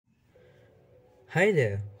Hi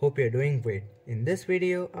there, hope you're doing great. In this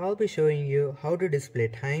video, I'll be showing you how to display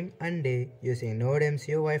time and day using Node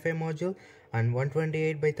MCU Wi-Fi module and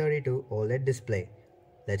 128x32 OLED display.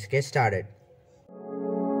 Let's get started.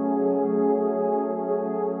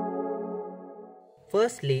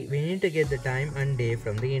 Firstly, we need to get the time and day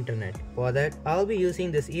from the internet. For that, I'll be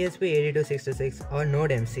using this ESP8266 or Node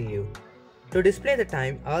MCU. To display the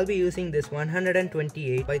time, I'll be using this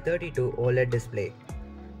 128x32 OLED display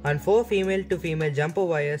and 4 female to female jumper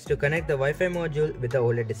wires to connect the Wi-Fi module with the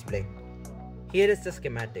OLED display. Here is the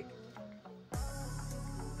schematic.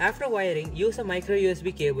 After wiring, use a micro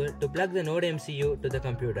USB cable to plug the Node MCU to the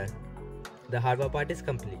computer. The hardware part is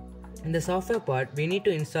complete. In the software part, we need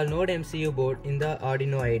to install Node MCU board in the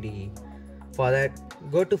Arduino IDE. For that,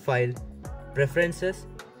 go to File, Preferences,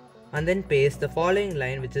 and then paste the following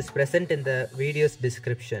line which is present in the video's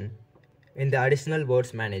description in the Additional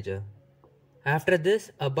Boards Manager. After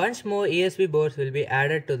this, a bunch more ESP boards will be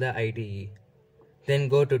added to the IDE. Then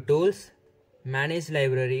go to Tools, Manage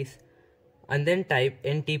Libraries, and then type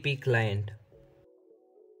NTP Client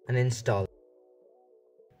and install.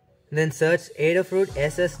 Then search Adafruit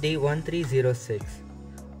SSD1306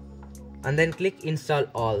 and then click Install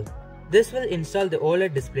All. This will install the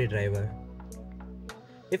OLED display driver.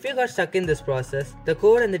 If you got stuck in this process, the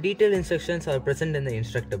code and the detailed instructions are present in the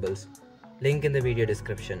instructables. Link in the video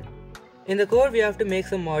description. In the code, we have to make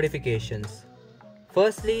some modifications.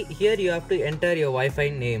 Firstly, here you have to enter your Wi-Fi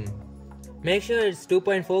name. Make sure it's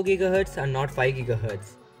 2.4 GHz and not 5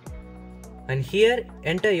 GHz. And here,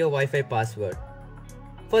 enter your Wi-Fi password.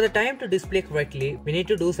 For the time to display correctly, we need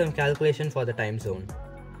to do some calculation for the time zone.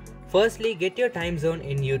 Firstly, get your time zone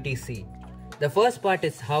in UTC. The first part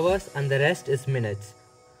is hours and the rest is minutes.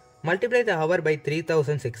 Multiply the hour by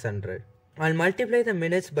 3600 and multiply the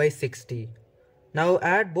minutes by 60. Now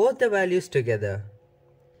add both the values together.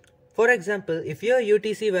 For example, if your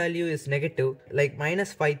UTC value is negative, like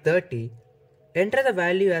minus 530, enter the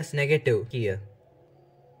value as negative here.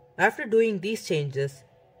 After doing these changes,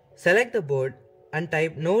 select the board and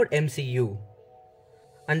type Node MCU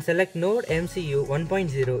and select Node MCU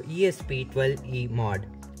 1.0 ESP12E mod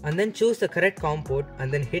and then choose the correct COM port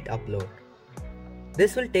and then hit upload.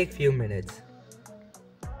 This will take few minutes.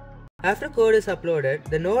 After code is uploaded,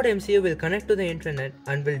 the Node MCU will connect to the internet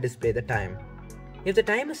and will display the time. If the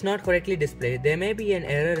time is not correctly displayed, there may be an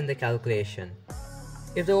error in the calculation.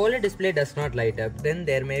 If the OLED display does not light up, then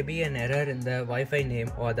there may be an error in the Wi-Fi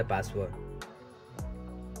name or the password.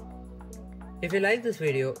 If you like this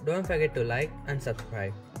video, don't forget to like and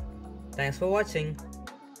subscribe. Thanks for watching.